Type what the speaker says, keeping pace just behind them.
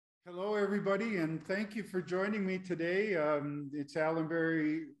everybody, and thank you for joining me today. It's Alan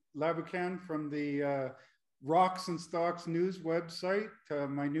Barry Labucan from the Rocks and Stocks News website,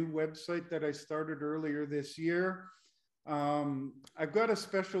 my new website that I started earlier this year. I've got a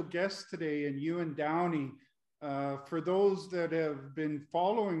special guest today in Ewan Downey. For those that have been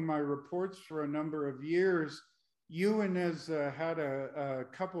following my reports for a number of years, Ewan has had a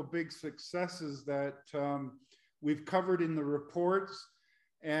couple big successes that we've covered in the reports.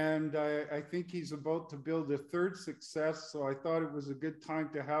 And I think he's about to build a third success. So I thought it was a good time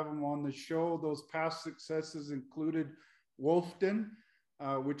to have him on the show. Those past successes included Wolfden,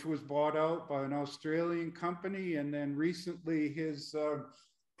 which was bought out by an Australian company. And then recently his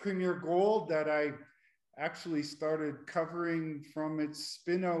Premier Gold that I actually started covering from its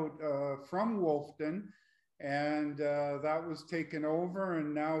spin out from Wolfden. And that was taken over.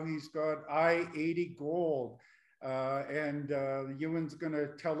 And now he's got i-80 Gold. Ewan's going to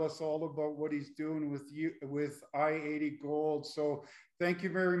tell us all about what he's doing with i-80 Gold. So thank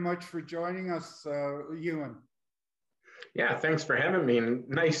you very much for joining us, Ewan. Yeah, thanks for having me. And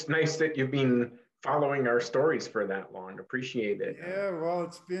nice that you've been following our stories for that long. Appreciate it. Yeah, well,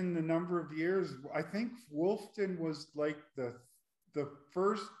 it's been a number of years. I think Wolfden was like the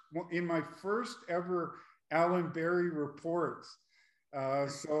first, in my first ever Alan Barry reports.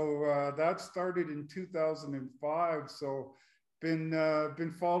 That started in 2005. So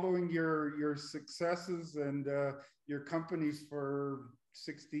been following your successes and your companies for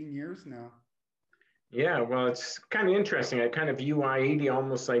 16 years now. Yeah, well, it's kind of interesting. I kind of view i-80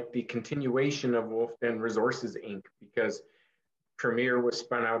 almost like the continuation of Wolfden Resources Inc. because Premier was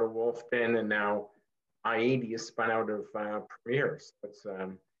spun out of Wolfden and now i-80 is spun out of Premier.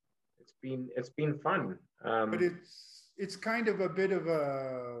 So it's been fun. But it's kind of a bit of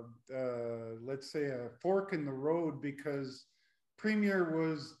a, let's say, a fork in the road because Premier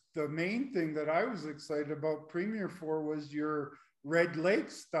was the main thing that I was excited about Premier for was your Red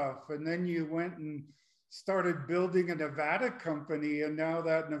Lake stuff. And then you went and started building a Nevada company. And now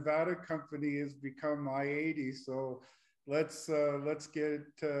that Nevada company has become i-80. So let's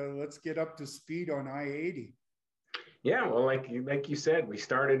get up to speed on i-80. Yeah, well, like you said, we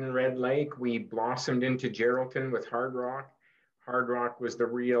started in Red Lake. We blossomed into Geraldton with Hard Rock. Hard Rock was the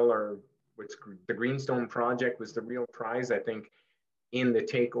Greenstone project was the real prize, I think, in the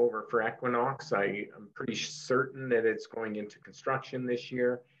takeover for Equinox. I'm pretty certain that it's going into construction this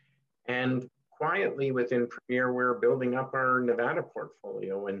year. And quietly within Premier, we're building up our Nevada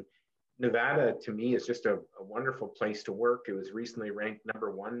portfolio. And Nevada, to me, is just a wonderful place to work. It was recently ranked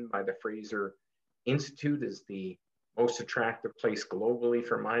 #1 by the Fraser Institute as the most attractive place globally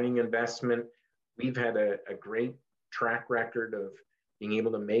for mining investment. We've had a great track record of being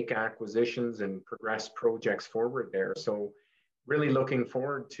able to make acquisitions and progress projects forward there. So really looking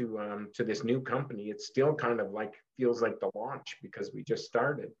forward to this new company. It's still kind of feels like the launch because we just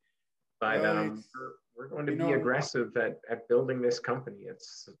started. But we're going to be aggressive at building this company.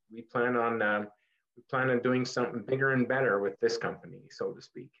 We plan on doing something bigger and better with this company, so to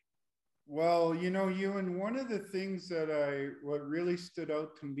speak. Well, Ewan, one of the things what really stood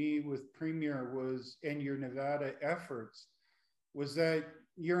out to me with Premier and your Nevada efforts was that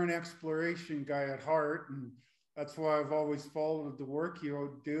you're an exploration guy at heart. And that's why I've always followed the work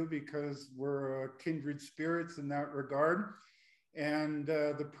you do because we're kindred spirits in that regard. And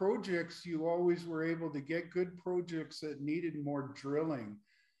the projects, you always were able to get good projects that needed more drilling.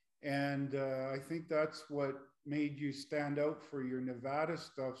 And I think that's what made you stand out for your Nevada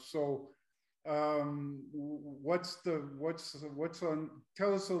stuff. So tell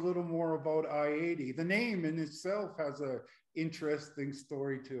us a little more about i-80. The name in itself has a interesting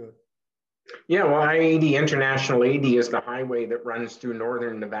story to it. Yeah, well, i-80 International 80 is the highway that runs through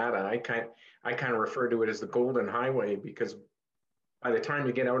northern Nevada. I kind of refer to it as the Golden Highway because by the time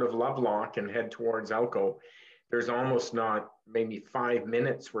you get out of Lovelock and head towards Elko, there's almost not maybe 5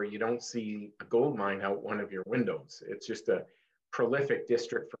 minutes where you don't see a gold mine out one of your windows. It's just a prolific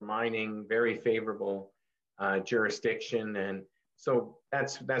district for mining, very favorable jurisdiction. And so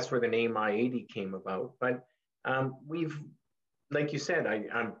that's where the name i-80 came about. But like you said,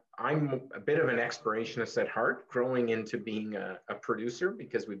 I'm a bit of an explorationist at heart, growing into being a producer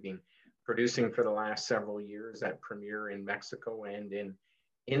because we've been producing for the last several years at Premier in Mexico and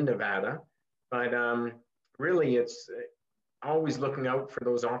in Nevada. But really, it's always looking out for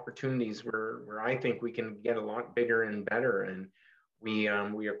those opportunities where I think we can get a lot bigger and better. And we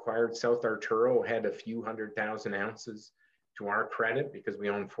acquired South Arturo, had a few 100,000 ounces to our credit because we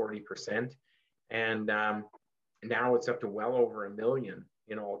own 40%. And now it's up to well over 1 million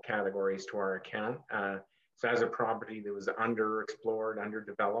in all categories to our account. So as a property that was underexplored,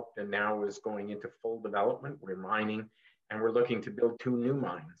 underdeveloped, and now is going into full development, we're mining, and we're looking to build 2 new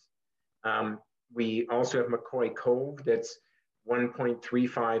mines. We also have McCoy Cove that's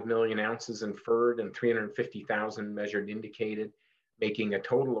 1.35 million ounces inferred and 350,000 measured indicated, making a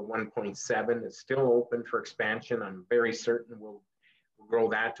total of 1.7. It's still open for expansion. I'm very certain we'll grow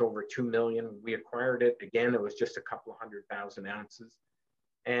that to over 2 million. We acquired it, again, it was just a couple of 100,000 ounces.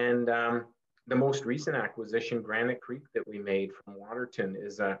 And the most recent acquisition, Granite Creek, that we made from Waterton,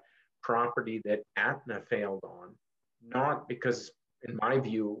 is a property that Atna failed on, not because, in my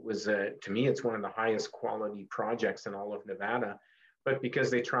view, it was to me, it's one of the highest quality projects in all of Nevada, but because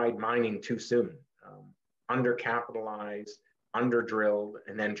they tried mining too soon, undercapitalized, under-drilled,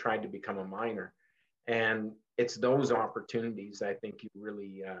 and then tried to become a miner. And it's those opportunities I think you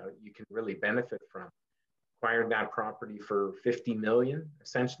can really benefit from. Acquired that property for 50 million,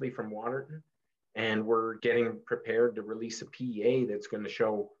 essentially, from Waterton, and we're getting prepared to release a PEA that's going to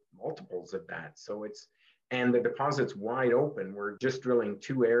show multiples of that. So and the deposit's wide open. We're just drilling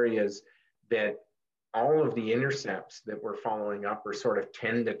 2 areas that all of the intercepts that we're following up are sort of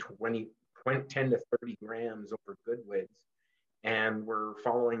 10 to 30 grams over good widths. And we're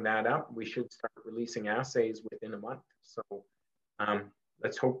following that up. We should start releasing assays within a month. So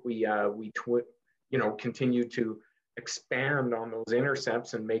let's hope we continue to expand on those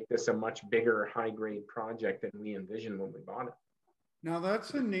intercepts and make this a much bigger high-grade project than we envisioned when we bought it. Now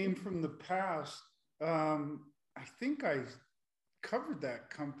that's a name from the past. I think I covered that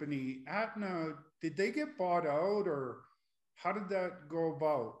company. Atna, did they get bought out, or how did that go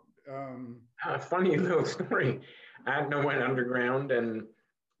about? Funny little story. Atna went underground and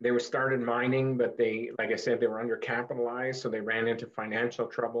they started mining, but like I said, they were undercapitalized, so they ran into financial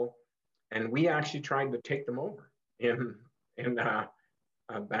trouble. And we actually tried to take them over.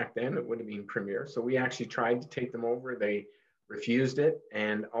 Back then it would have been Premier. So we actually tried to take them over. They refused it,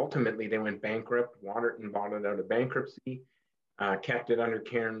 and ultimately they went bankrupt. Waterton bought it out of bankruptcy, kept it under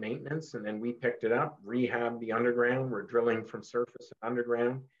care and maintenance, and then we picked it up, rehabbed the underground. We're drilling from surface and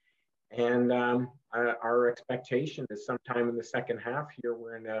underground. And our expectation is sometime in the second half here,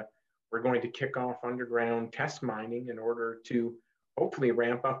 we're going to kick off underground test mining in order to hopefully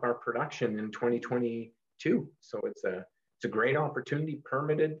ramp up our production in 2022. So it's a great opportunity,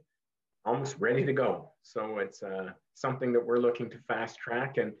 permitted, almost ready to go. So it's something that we're looking to fast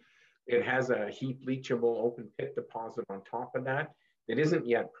track, and it has a heap leachable open pit deposit on top of that. It isn't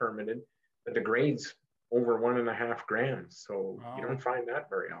yet permitted, but the grade's over 1.5 grams. So wow. You don't find that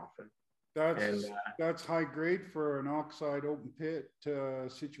very often. That's high grade for an oxide open pit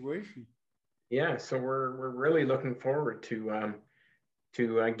situation. Yeah, so we're really looking forward to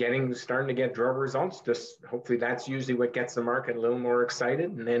starting to get drill results. Just hopefully that's usually what gets the market a little more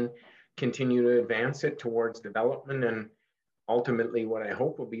excited, and then continue to advance it towards development and ultimately what I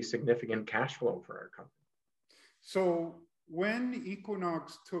hope will be significant cash flow for our company. So when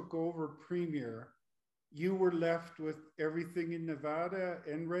Equinox took over Premier, you were left with everything in Nevada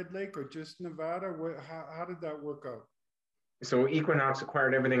and Red Lake, or just Nevada? How did that work out? So Equinox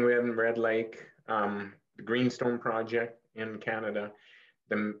acquired everything we had in Red Lake, the Greenstone project in Canada,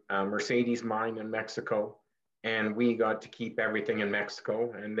 the Mercedes mine in Mexico, and we got to keep everything in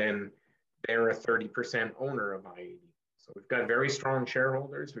Mexico. And then they're a 30% owner of i-80. So we've got very strong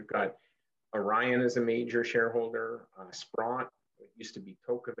shareholders. We've got Orion as a major shareholder, Sprott, it used to be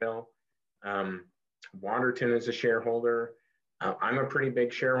Tocqueville, Waterton is a shareholder. I'm a pretty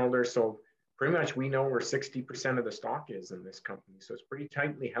big shareholder, so pretty much we know where 60% of the stock is in this company. So it's pretty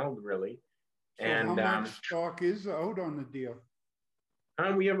tightly held, really. So and how much stock is out on the deal?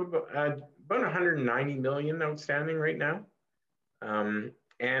 We have about 190 million outstanding right now.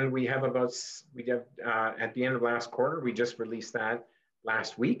 And we have at the end of last quarter, we just released that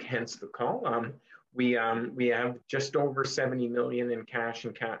last week, hence the call. We have just over 70 million in cash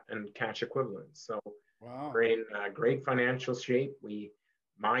and cash equivalents. So wow. We're in great financial shape.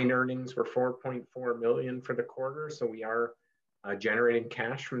 Mine earnings were 4.4 million for the quarter. So we are generating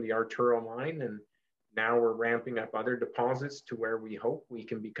cash from the Arturo mine, and now we're ramping up other deposits to where we hope we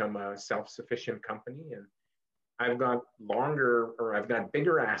can become a self-sufficient company. And I've got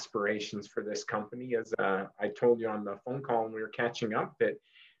bigger aspirations for this company. As I told you on the phone call when we were catching up, that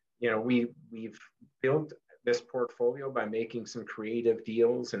we've built this portfolio by making some creative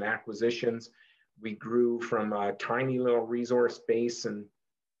deals and acquisitions. We grew from a tiny little resource base, and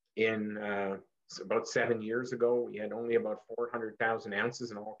about 7 years ago, we had only about 400,000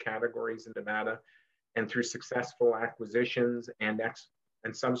 ounces in all categories in Nevada. And through successful acquisitions and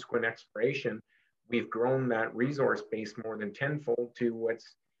subsequent exploration, we've grown that resource base more than tenfold to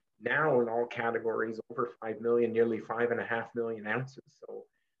what's now in all categories over 5 million, nearly 5.5 million ounces. So,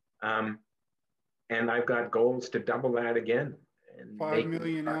 and I've got goals to double that again. And 5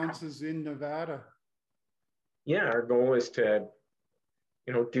 million ounces in Nevada. Yeah, our goal is to,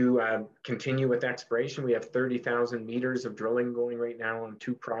 do continue with exploration. We have 30,000 meters of drilling going right now on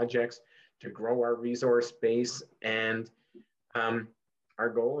 2 projects to grow our resource base. And our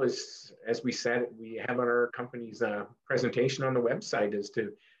goal is, as we said, we have on our company's presentation on the website, is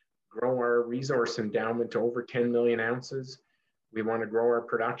to grow our resource endowment to over 10 million ounces. We want to grow our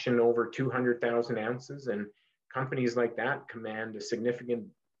production over 200,000 ounces, and companies like that command a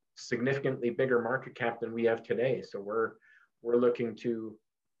significantly bigger market cap than we have today. So we're looking to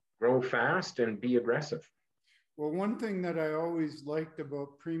grow fast and be aggressive. Well, one thing that I always liked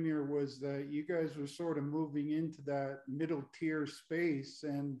about Premier was that you guys were sort of moving into that middle tier space,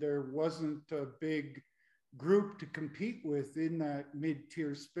 and there wasn't a big group to compete with in that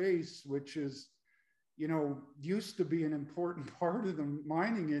mid-tier space, which is, used to be an important part of the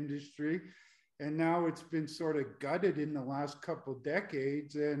mining industry. And now it's been sort of gutted in the last couple of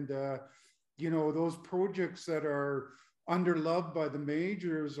decades. And, those projects that are underloved by the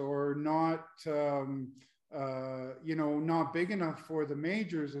majors or not, not big enough for the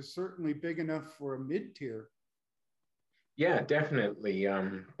majors are certainly big enough for a mid-tier. Yeah, definitely.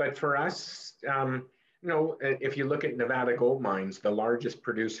 But for us, if you look at Nevada Gold Mines, the largest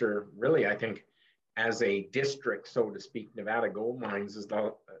producer, really, I think, as a district, so to speak, Nevada Gold Mines is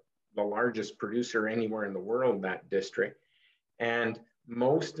the largest producer anywhere in the world, that district. And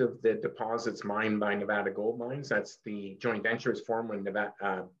most of the deposits mined by Nevada Gold Mines, that's the joint ventures formed when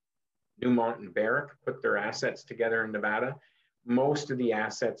Newmont and Barrick put their assets together in Nevada. Most of the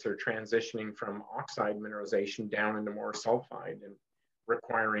assets are transitioning from oxide mineralization down into more sulfide and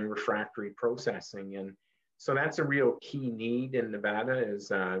requiring refractory processing. And so that's a real key need in Nevada, is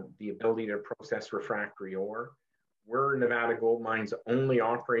the ability to process refractory ore. We're Nevada Gold Mines' only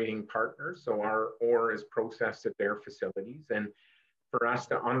operating partner, so our ore is processed at their facilities. And for us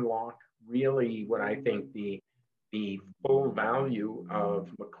to unlock really what I think the full value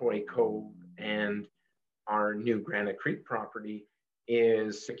of McCoy Cove and our new Granite Creek property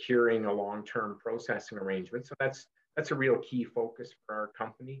is securing a long-term processing arrangement. So that's a real key focus for our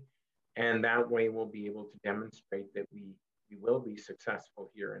company. And that way we'll be able to demonstrate that we will be successful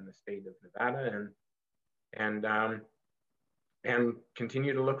here in the state of Nevada, and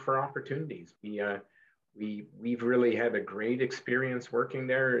continue to look for opportunities. We've really had a great experience working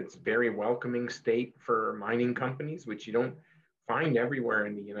there. It's a very welcoming state for mining companies, which you don't find everywhere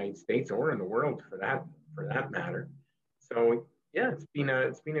in the United States or in the world for that matter. So yeah, it's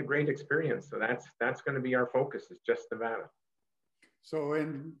been a great experience. So that's going to be our focus, is just Nevada. So,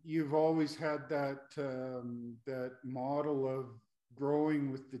 and you've always had that that model of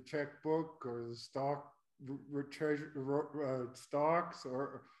growing with the checkbook or the stocks,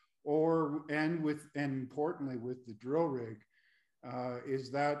 and importantly with the drill rig.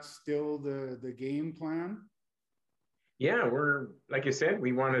 Is that still the game plan? Yeah, we're, like I said,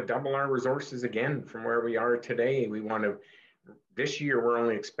 we want to double our resources again from where we are today. This year we're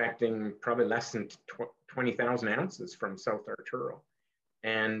only expecting probably less than 20,000 ounces from South Arturo.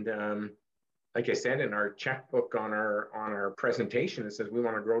 And like I said, in our checkbook on our presentation, it says we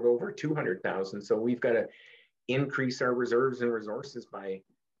want to grow to over 200,000. So we've got to increase our reserves and resources by,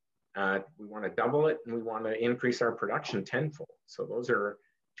 we want to double it, and we want to increase our production tenfold. So those are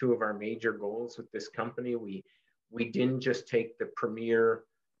two of our major goals with this company. We didn't just take the premier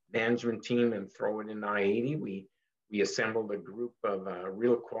management team and throw it in I-80. We assembled a group of a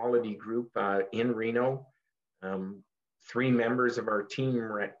real quality group in Reno. 3 members of our team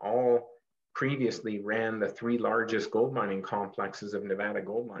all previously ran the 3 largest gold mining complexes of Nevada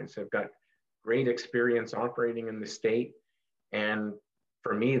Gold Mines. So they've got great experience operating in the state. And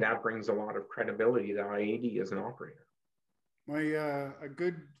for me, that brings a lot of credibility to I-80 as an operator. A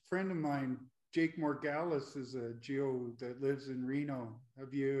good friend of mine, Jake Morgalis, is a geo that lives in Reno.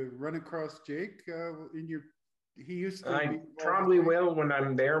 Have you run across Jake he used to I probably will when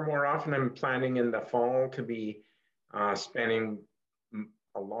I'm there more often. I'm planning in the fall to be spending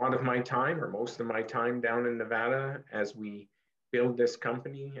a lot of my time, or most of my time, down in Nevada as we build this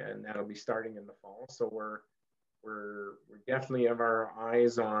company, and that'll be starting in the fall. So we're definitely have our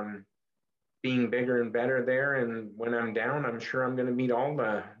eyes on being bigger and better there. And when I'm down, I'm sure I'm going to meet all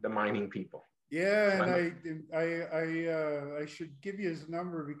the mining people. Yeah, and I should give you his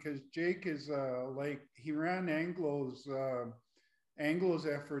number, because Jake is he ran Anglo's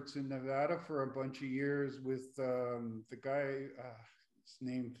efforts in Nevada for a bunch of years with the guy, his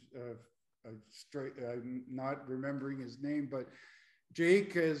name, I'm not remembering his name, but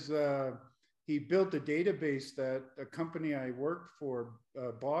Jake has he built a database that a company I worked for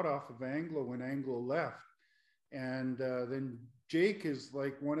bought off of Anglo when Anglo left, and then Jake is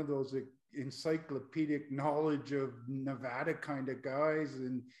like one of those encyclopedic knowledge of Nevada kind of guys,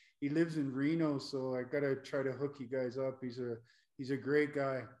 and he lives in Reno, so I gotta try to hook you guys up. He's a great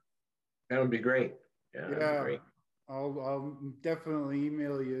guy. That would be great. Yeah, that'd be Yeah, great. I'll definitely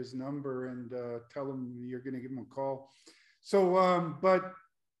email you his number and tell him you're going to give him a call. So, but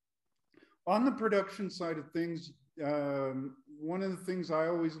on the production side of things, one of the things I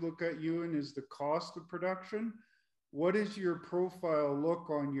always look at you in is the cost of production. What is your profile look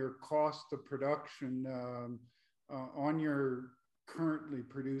on your cost of production on your currently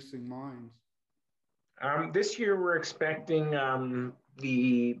producing mines? This year we're expecting for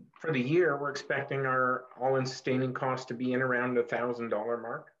the year we're expecting our all-in sustaining cost to be in around the $1,000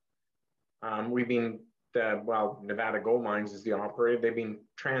 mark. We've been Nevada Gold Mines is the operator. They've been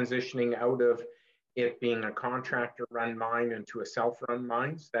transitioning out of it being a contractor-run mine into a self-run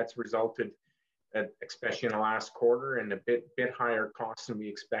mine. So that's resulted, especially in the last quarter, in a bit higher costs than we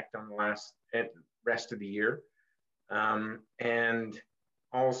expect on the rest of the year. And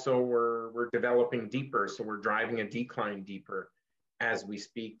also, we're developing deeper, so we're driving a decline deeper as we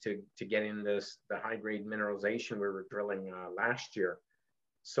speak to get in the high grade mineralization we were drilling last year.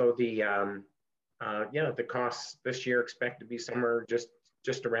 So the costs this year expect to be somewhere just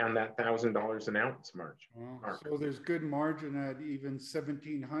around that $1,000 an ounce mark. Wow. So there's good margin at even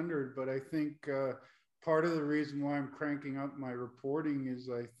 1,700, but I think part of the reason why I'm cranking up my reporting is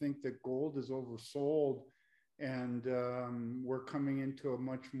I think that gold is oversold. And we're coming into a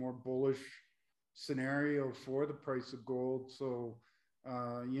much more bullish scenario for the price of gold. So,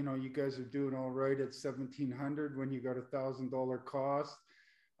 you guys are doing all right at 1,700 when you got $1,000 cost.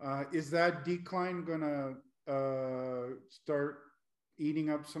 Is that decline going to start eating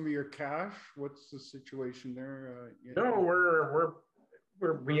up some of your cash? What's the situation there? No,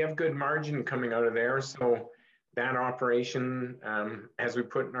 we have good margin coming out of there. So that operation, as we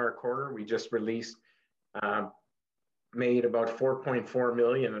put in our quarter, we just released. Made about $4.4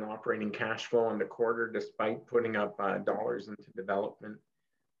 million in operating cash flow in the quarter, despite putting up dollars into development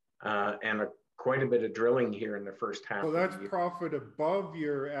and quite a bit of drilling here in the first half. So that's profit above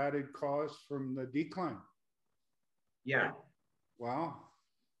your added costs from the decline. Yeah. Wow.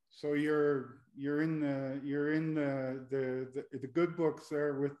 So you're in the good books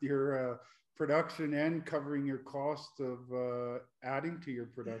there with your production and covering your cost of adding to your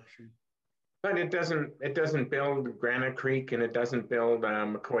production. But it doesn't build Granite Creek and it doesn't build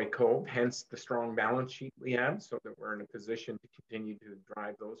McCoy Cove, hence the strong balance sheet we have, so that we're in a position to continue to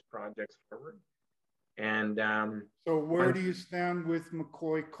drive those projects forward. And so where do you stand with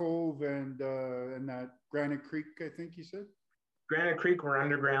McCoy Cove and that Granite Creek, I think you said? Granite Creek, we're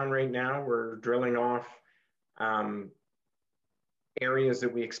underground right now. We're drilling off areas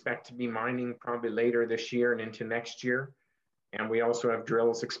that we expect to be mining probably later this year and into next year. And we also have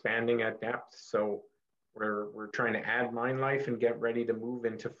drills expanding at depth. So we're trying to add mine life and get ready to move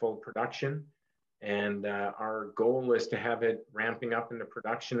into full production. And our goal is to have it ramping up into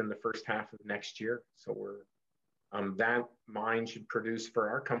production in the first half of next year. So that mine should produce for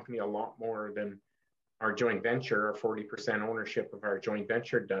our company a lot more than our joint venture, our 40% ownership of our joint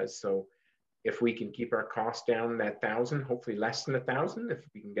venture does. So if we can keep our costs down that 1,000, hopefully less than 1,000, if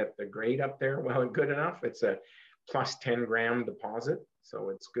we can get the grade up there, well, good enough. It's a plus 10 gram deposit, so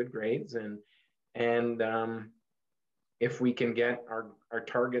it's good grades. And if we can get our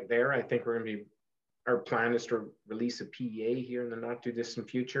target there, I think our plan is to release a PEA here in the not too distant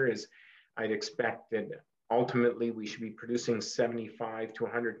future. I'd expect that ultimately we should be producing 75 to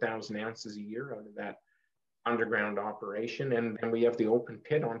 100,000 ounces a year out of that underground operation, and we have the open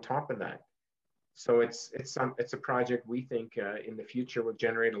pit on top of that. So it's a project we think in the future will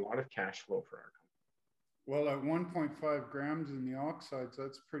generate a lot of cash flow for our company. Well, at 1.5 grams in the oxides,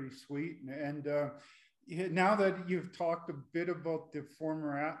 that's pretty sweet. And now that you've talked a bit about the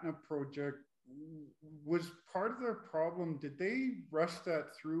former Atna project, was part of their problem, did they rush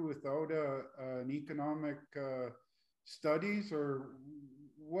that through without an economic studies, or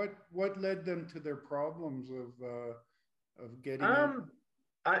what led them to their problems of getting I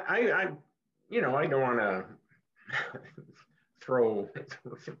don't want to throw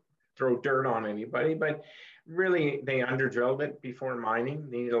dirt on anybody, but really they underdrilled it before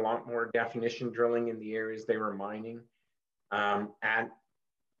mining. They needed a lot more definition drilling in the areas they were mining. At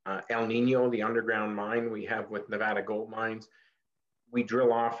El Nino, the underground mine we have with Nevada Gold Mines, we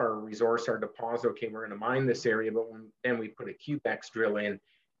drill off our resource, our deposit. Okay, we're going to mine this area, but then we put a Cubex drill in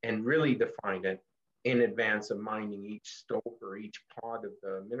and really define it. in advance of mining each stope or each pod of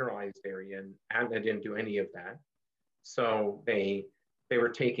the mineralized area, and Atla didn't do any of that. So they were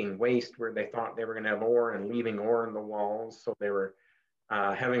taking waste where they thought they were going to have ore and leaving ore in the walls. So they were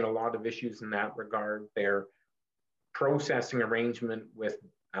having a lot of issues in that regard. Their processing arrangement with,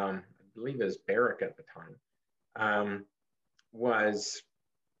 I believe it was Barrick at the time, was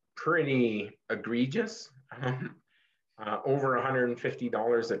pretty egregious. Over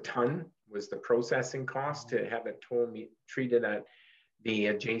 $150 a ton was the processing cost to have it treated at the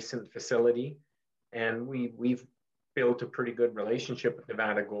adjacent facility. And we've built a pretty good relationship with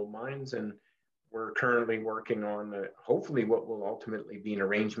Nevada Gold Mines, and we're currently working on hopefully what will ultimately be an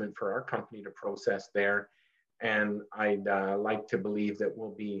arrangement for our company to process there. And I'd like to believe that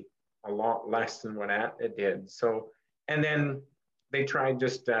will be a lot less than what Atla did. So, and then they tried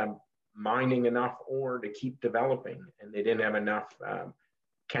just mining enough ore to keep developing, and they didn't have enough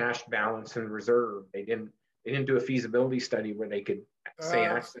cash balance and reserve. They didn't do a feasibility study where they could say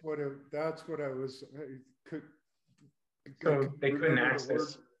access. That's what I was. So they couldn't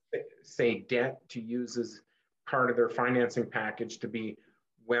access, say, debt to use as part of their financing package to be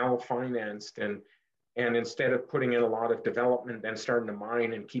well financed, and instead of putting in a lot of development and starting to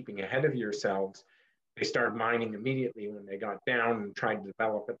mine and keeping ahead of yourselves, they started mining immediately when they got down and tried to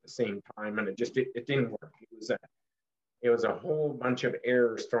develop at the same time, and it didn't work. It was a whole bunch of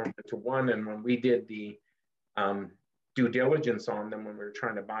errors thrown into one. And when we did the due diligence on them, when we were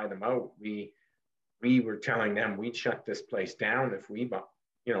trying to buy them out, we were telling them we'd shut this place down if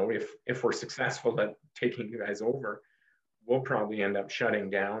if we're successful at taking you guys over. We'll probably end up shutting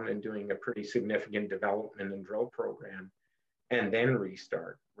down and doing a pretty significant development and drill program and then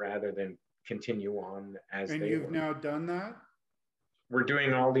restart rather than continue on as they were. And you've now done that? We're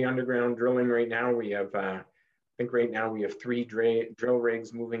doing all the underground drilling right now. We have, I think right now we have 3 drill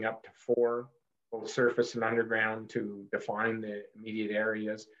rigs moving up to 4, both surface and underground, to define the immediate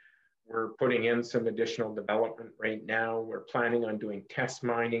areas. We're putting in some additional development right now. We're planning on doing test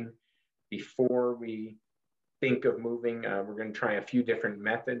mining before we think of moving. We're going to try a few different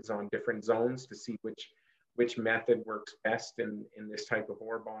methods on different zones to see which method works best in this type of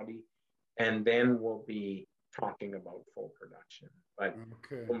ore body. And then we'll be talking about full production. But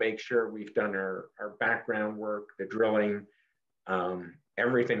we'll make sure we've done our background work, the drilling,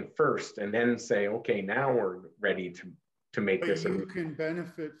 everything first, and then say, okay, now we're ready to make this. You can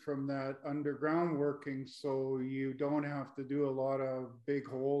benefit from that underground working, so you don't have to do a lot of big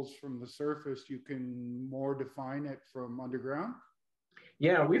holes from the surface. You can more define it from underground.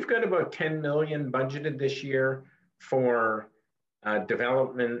 Yeah, we've got about 10 million budgeted this year for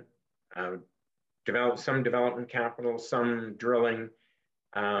development, some development capital, some drilling,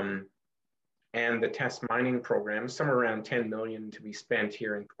 and the test mining program, somewhere around 10 million to be spent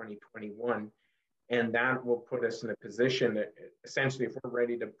here in 2021. And that will put us in a position that essentially, if we're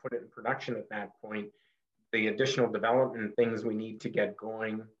ready to put it in production at that point, the additional development things we need to get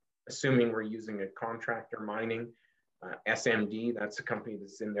going, assuming we're using a contractor mining, SMD, that's the company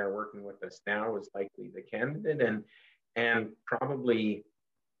that's in there working with us now, is likely the candidate, and probably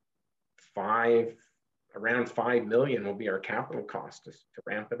around 5 million will be our capital cost to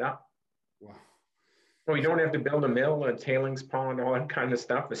ramp it up. Wow. Well, we don't have to build a mill, a tailings pond, all that kind of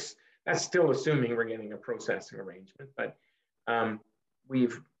stuff. That's still assuming we're getting a processing arrangement, but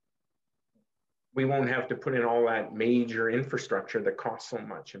we won't have to put in all that major infrastructure that costs so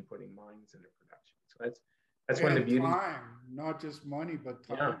much in putting mines into production. So that's one of the beauty. Time, not just money, but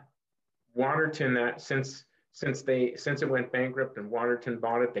time. Yeah. Waterton, that since it went bankrupt and Waterton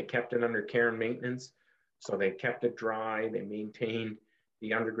bought it, they kept it under care and maintenance. So they kept it dry. They maintained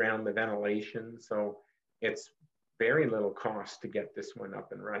the underground, the ventilation. So it's very little cost to get this one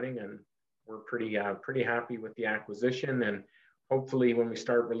up and running, and we're pretty happy with the acquisition. And hopefully, when we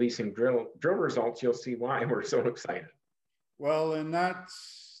start releasing drill results, you'll see why we're so excited. Well, and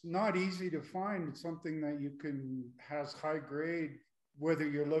that's not easy to find. It's something that has high grade, whether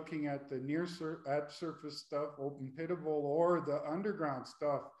you're looking at the at surface stuff, open pitable, or the underground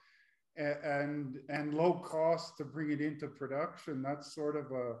stuff, and low cost to bring it into production. That's sort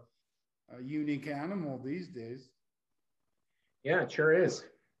of a unique animal these days. Yeah, it sure is.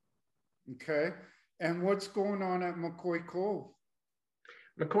 Okay. And what's going on at McCoy Cove?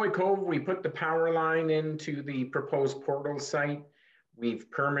 McCoy Cove, we put the power line into the proposed portal site. We've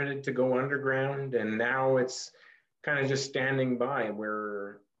permitted to go underground, and now it's kind of just standing by.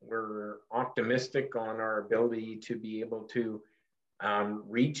 We're optimistic on our ability to be able to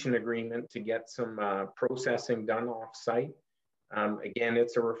reach an agreement to get some processing done off site. Again,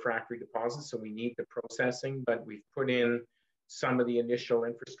 it's a refractory deposit, so we need the processing, but we've put in some of the initial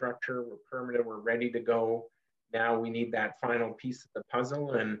infrastructure. We're permitted, we're ready to go. Now we need that final piece of the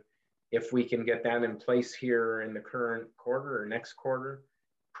puzzle. And if we can get that in place here in the current quarter or next quarter,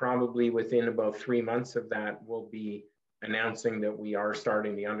 probably within about 3 months of that, we'll be announcing that we are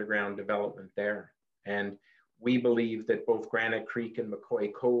starting the underground development there. And we believe that both Granite Creek and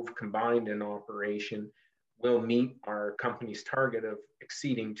McCoy Cove combined in operation will meet our company's target of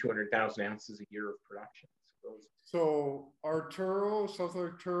exceeding 200,000 ounces a year of production. So Arturo, South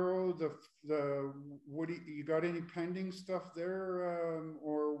Arturo, what do you got any pending stuff there,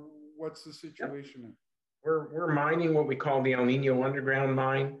 or what's the situation? Yep. We're mining what we call the El Nino underground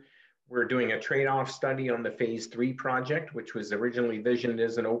mine. We're doing a trade-off study on the phase 3 project, which was originally visioned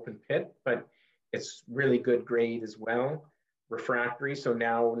as an open pit, but it's really good grade as well, refractory. So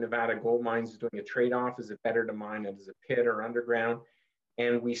now Nevada Gold Mines is doing a trade-off. Is it better to mine it as a pit or underground?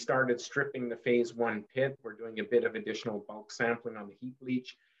 And we started stripping the phase 1 pit. We're doing a bit of additional bulk sampling on the heap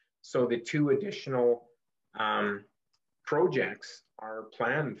leach. So the 2 additional projects are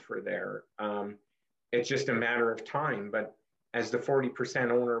planned for there. It's just a matter of time, but as the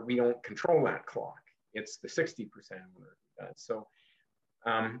 40% owner, we don't control that clock. It's the 60% owner who does. So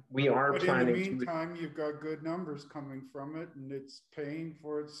we are planning. In the meantime, you've got good numbers coming from it, and it's paying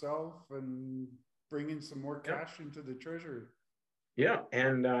for itself and bringing some more cash into the treasury. Yeah,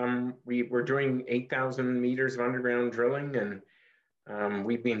 and we're doing 8,000 meters of underground drilling, and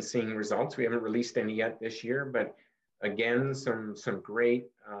we've been seeing results. We haven't released any yet this year, but again, some great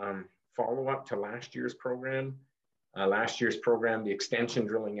follow-up to last year's program. Last year's program, the extension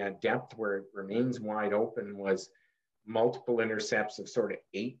drilling at depth where it remains wide open, was multiple intercepts of sort of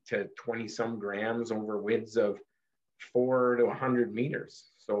 8 to 20 some grams over widths of 4 to 100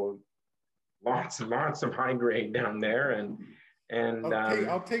 meters. So lots of high grade down there, and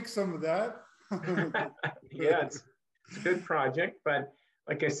I'll take some of that. Yeah, it's a good project, but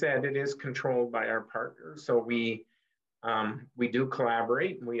like I said, it is controlled by our partners. So we do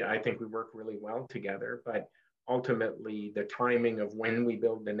collaborate. I think we work really well together, but ultimately the timing of when we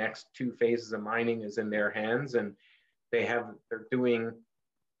build the next 2 phases of mining is in their hands, and they're doing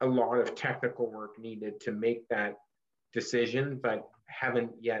a lot of technical work needed to make that decision, but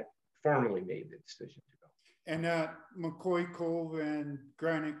haven't yet formally made the decision to go. And at McCoy Cove and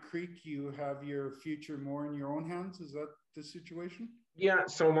Granite Creek, you have your future more in your own hands. Is that the situation? Yeah,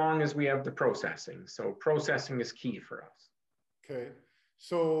 so long as we have the processing. So processing is key for us. Okay.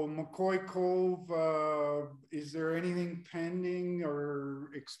 So McCoy Cove, is there anything pending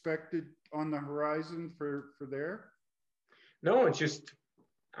or expected on the horizon for there? No, it's just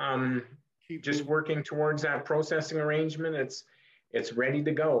working towards that processing arrangement. It's ready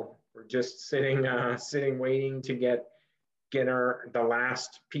to go. We're just sitting waiting to get the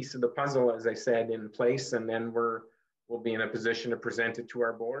last piece of the puzzle, as I said, in place, and then we'll be in a position to present it to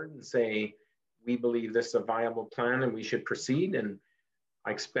our board and say, we believe this is a viable plan and we should proceed. And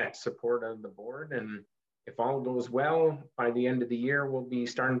I expect support of the board. And if all goes well, by the end of the year, we'll be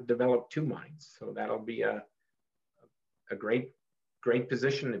starting to develop 2 mines. So that'll be a great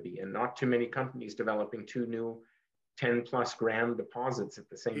position to be in. Not too many companies developing 2 new 10+ gram deposits at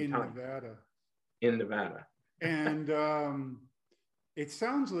the same time. In Nevada. And it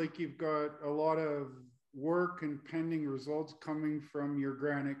sounds like you've got a lot of work and pending results coming from your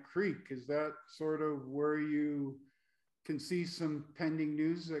Granite Creek. Is that sort of where you can see some pending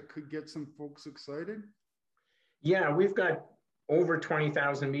news that could get some folks excited? Yeah, we've got over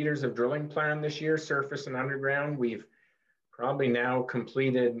 20,000 meters of drilling planned this year, surface and underground. We've probably now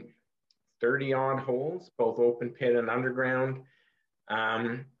completed 30 odd holes, both open pit and underground.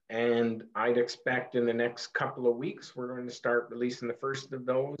 And I'd expect in the next couple of weeks, we're going to start releasing the first of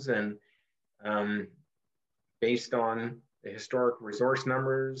those. And based on the historic resource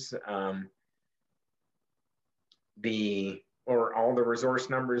numbers, all the resource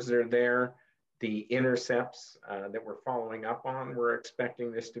numbers that are there, the intercepts that we're following up on, we're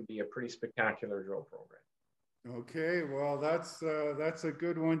expecting this to be a pretty spectacular drill program. Okay, well, that's a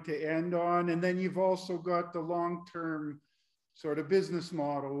good one to end on. And then you've also got the long-term sort of business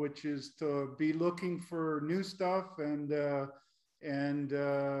model, which is to be looking for new stuff and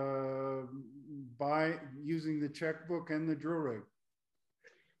by using the checkbook and the drill rig.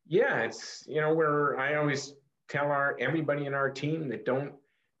 Yeah, it's, I always tell everybody in our team that don't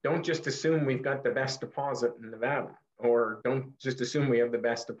just assume we've got the best deposit in Nevada, or don't just assume we have the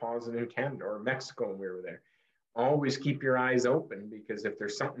best deposit in Canada or Mexico when we were there. Always keep your eyes open, because if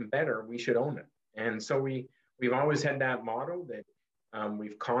there's something better, we should own it. And so we've always had that motto that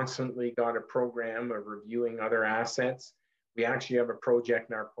we've constantly got a program of reviewing other assets. We actually have a project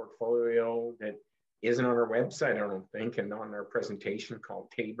in our portfolio that isn't on our website, I don't think, and on our presentation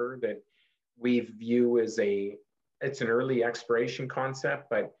called Tabor, that we view as it's an early exploration concept,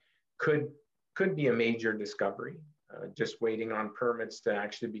 but could be a major discovery. Just waiting on permits to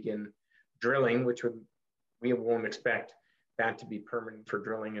actually begin drilling, we won't expect that to be permanent for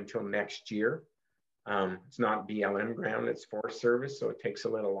drilling until next year. It's not BLM ground, it's Forest Service, so it takes a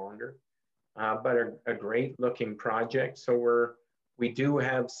little longer. But a great looking project. So we do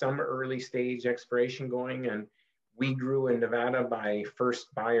have some early stage exploration going, and we grew in Nevada by first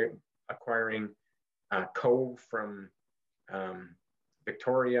acquiring Cove from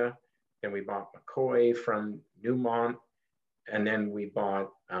Victoria, then we bought McCoy from Newmont, and then we bought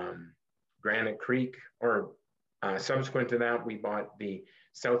Granite Creek, or subsequent to that, we bought the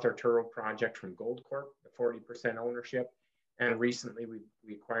South Arturo project from Goldcorp, the 40% ownership. And recently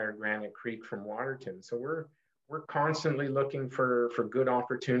we acquired Granite Creek from Waterton. So we're constantly looking for good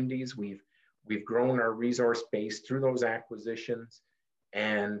opportunities. We've grown our resource base through those acquisitions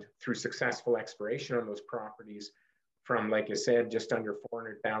and through successful exploration on those properties from, like I said, just under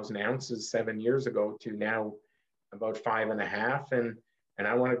 400,000 ounces 7 years ago to now about 5.5. And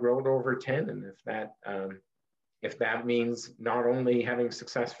I want to grow it over 10. And if that means not only having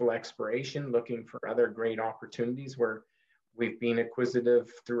successful exploration, looking for other great opportunities where we've been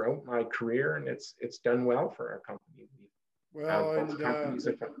acquisitive throughout my career, and it's done well for our company. Both companies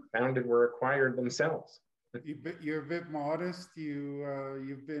that founded were acquired themselves. You're a bit modest.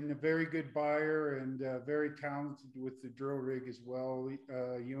 You've been a very good buyer and very talented with the drill rig as well,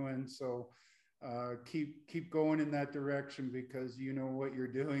 Ewan. So keep going in that direction, because you know what you're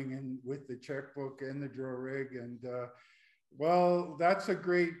doing, and with the checkbook and the drill rig. And well, that's a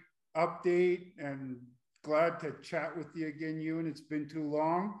great update, and glad to chat with you again, Ewan. It's been too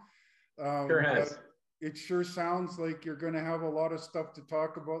long. Sure has. It sure sounds like you're going to have a lot of stuff to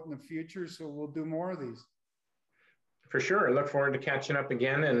talk about in the future, so we'll do more of these. For sure. I look forward to catching up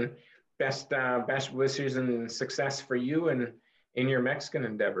again, and best wishes and success for you and in your Mexican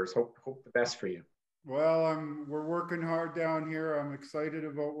endeavors. Hope the best for you. Well, we're working hard down here. I'm excited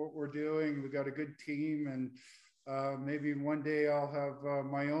about what we're doing. We got a good team, and maybe one day I'll have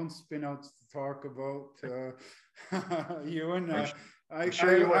my own spinouts to talk about. Ewan, I'm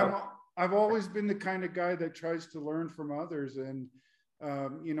sure you will. I've always been the kind of guy that tries to learn from others, and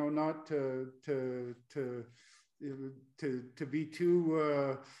you know, not to be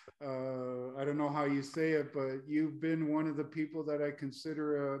too I don't know how you say it, but you've been one of the people that I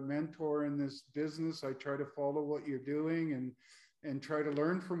consider a mentor in this business. I try to follow what you're doing and try to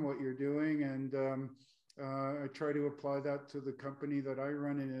learn from what you're doing, and I try to apply that to the company that I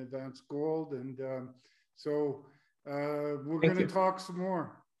run in Advanced Gold. And so we're going to talk some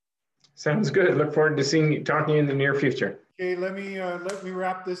more. Sounds good. Look forward to talking to you in the near future. Okay, let me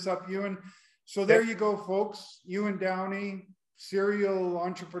wrap this up, Ewan. So there you go, folks. Ewan Downey, serial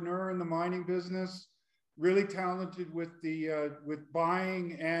entrepreneur in the mining business, really talented with with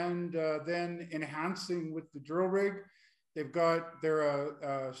buying and then enhancing with the drill rig. They're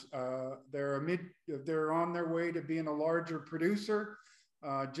on their way to being a larger producer,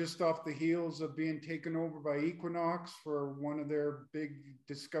 just off the heels of being taken over by Equinox for one of their big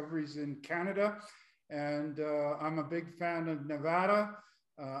discoveries in Canada. And I'm a big fan of Nevada.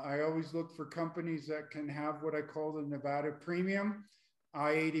 I always look for companies that can have what I call the Nevada premium.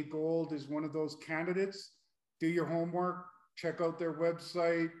 i-80 Gold is one of those candidates. Do your homework, check out their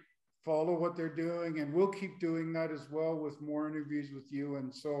website, follow what they're doing, and we'll keep doing that as well with more interviews with you.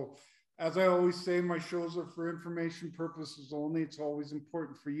 And so, as I always say, my shows are for information purposes only. It's always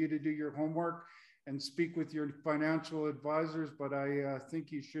important for you to do your homework and speak with your financial advisors, but I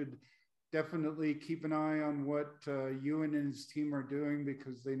think you should definitely keep an eye on what Ewan and his team are doing,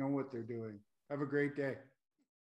 because they know what they're doing. Have a great day.